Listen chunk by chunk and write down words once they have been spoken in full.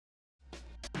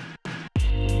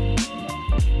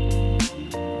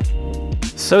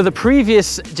So the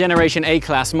previous generation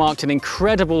A-Class marked an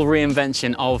incredible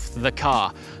reinvention of the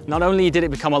car. Not only did it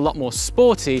become a lot more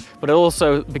sporty, but it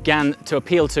also began to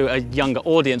appeal to a younger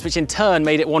audience, which in turn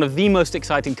made it one of the most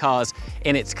exciting cars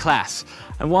in its class.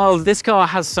 And while this car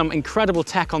has some incredible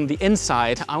tech on the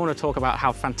inside, I want to talk about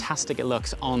how fantastic it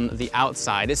looks on the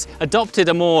outside. It's adopted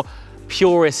a more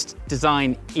purist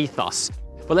design ethos.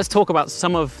 But let's talk about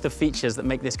some of the features that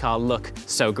make this car look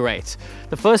so great.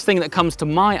 The first thing that comes to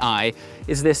my eye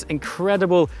is this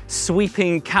incredible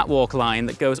sweeping catwalk line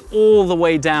that goes all the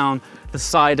way down the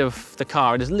side of the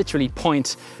car. It is literally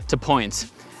point to point.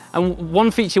 And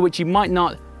one feature which you might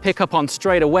not pick up on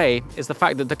straight away is the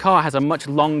fact that the car has a much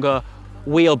longer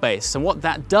wheelbase. And what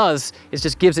that does is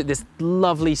just gives it this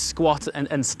lovely squat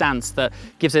and stance that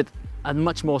gives it a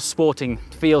much more sporting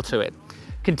feel to it.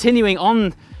 Continuing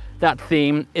on that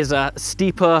theme is a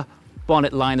steeper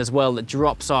bonnet line as well that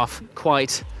drops off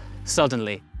quite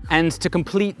suddenly. And to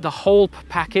complete the whole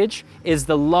package is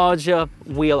the larger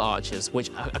wheel arches, which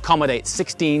accommodate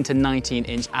 16 to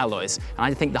 19-inch alloys. And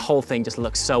I think the whole thing just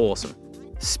looks so awesome.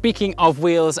 Speaking of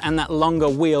wheels and that longer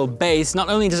wheel base, not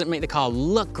only does it make the car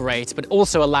look great, but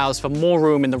also allows for more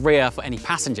room in the rear for any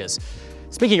passengers.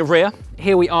 Speaking of rear,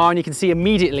 here we are, and you can see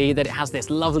immediately that it has this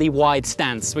lovely wide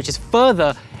stance, which is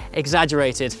further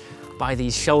exaggerated by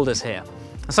these shoulders here.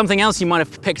 Something else you might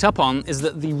have picked up on is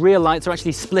that the rear lights are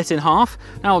actually split in half.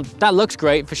 Now, that looks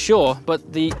great for sure,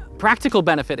 but the practical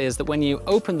benefit is that when you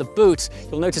open the boot,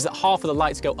 you'll notice that half of the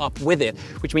lights go up with it,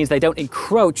 which means they don't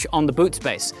encroach on the boot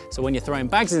space. So when you're throwing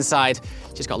bags inside,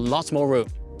 you've just got lots more room.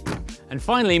 And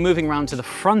finally, moving around to the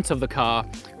front of the car,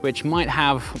 which might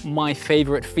have my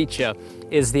favorite feature,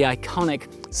 is the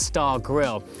iconic star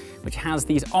grille, which has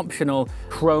these optional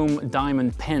chrome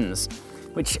diamond pins,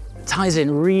 which ties in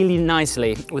really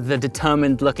nicely with the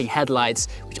determined looking headlights,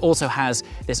 which also has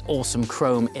this awesome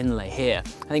chrome inlay here.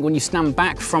 I think when you stand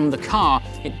back from the car,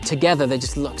 together they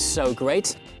just look so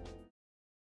great.